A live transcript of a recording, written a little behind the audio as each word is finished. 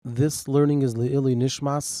This learning is Le'ili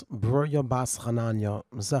Nishmas, Broya Bas Chananya,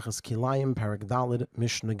 Maseches Kilayim, Perek Daled,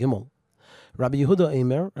 Mishnah Gimel. Rabbi Yehuda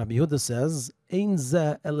Eimer, Rabbi Yehuda says, Ein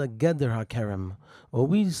zeh ele geder hakerem. What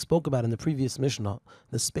we spoke about in the previous Mishnah,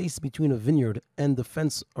 the space between a vineyard and the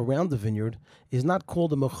fence around the vineyard, is not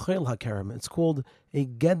called a mochel hakerem, it's called a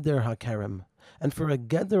geder hakerem. And for a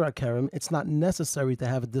geder hakerem, it's not necessary to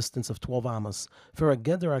have a distance of 12 amos. For a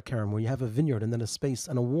geder hakerem, where you have a vineyard and then a space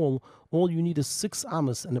and a wall, all you need is 6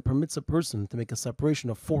 amos, and it permits a person to make a separation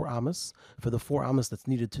of 4 amos for the 4 amos that's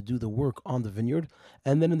needed to do the work on the vineyard.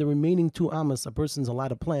 And then in the remaining 2 amos, a person's allowed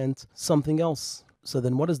to plant something else. So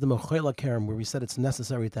then what is the mochel hakerem, where we said it's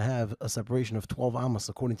necessary to have a separation of 12 amos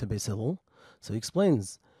according to Beis Hillel? So he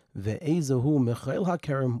explains, Ve'ezahu mechel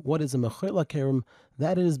hakerem. What is a mechel hakerem?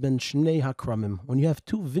 That is ben shnei hakramim. When you have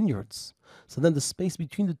 2 vineyards, so then the space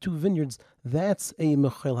between the 2 vineyards, that's a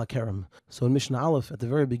mechel hakerem. So in Mishnah Aleph, at the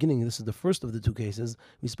very beginning, this is the first of the 2 cases,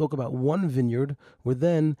 we spoke about 1 vineyard where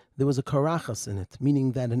then there was a karachas in it,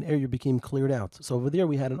 meaning that an area became cleared out. So over there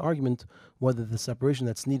we had an argument whether the separation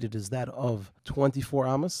that's needed is that of 24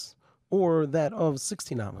 amos or that of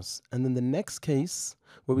 16 amos. And then the next case,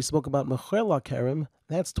 where we spoke about mechel hakerem,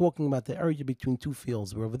 that's talking about the area between 2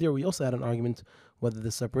 fields, where over there we also had an argument whether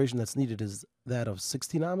the separation that's needed is that of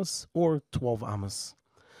 16 amos or 12 amos.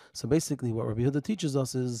 So basically what Rabbi Yehuda teaches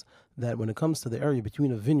us is that when it comes to the area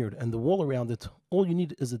between a vineyard and the wall around it, all you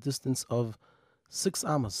need is a distance of 6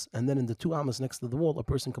 amos, and then in the 2 amos next to the wall, a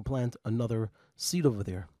person can plant another seed over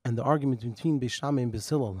there. And the argument between Beis Shammai and Beis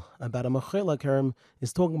Hillel about a mechel hakerem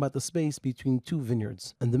is talking about the space between 2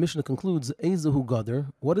 vineyards. And the Mishnah concludes, Eizahu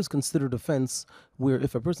gader, what is considered a fence, where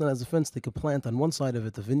if a person has a fence, they could plant on one side of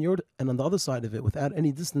it a vineyard, and on the other side of it, without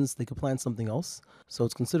any distance, they could plant something else. So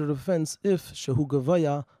it's considered a fence if shehu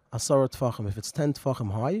gavaya asara tfachim, if it's 10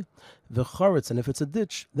 tfachim high, the charetz, and if it's a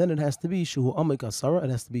ditch, then it has to be shehu amek asara, it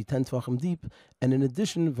has to be 10 tfachim deep, and in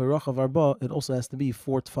addition, v'rachav arba, it also has to be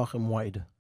 4 tfachim wide.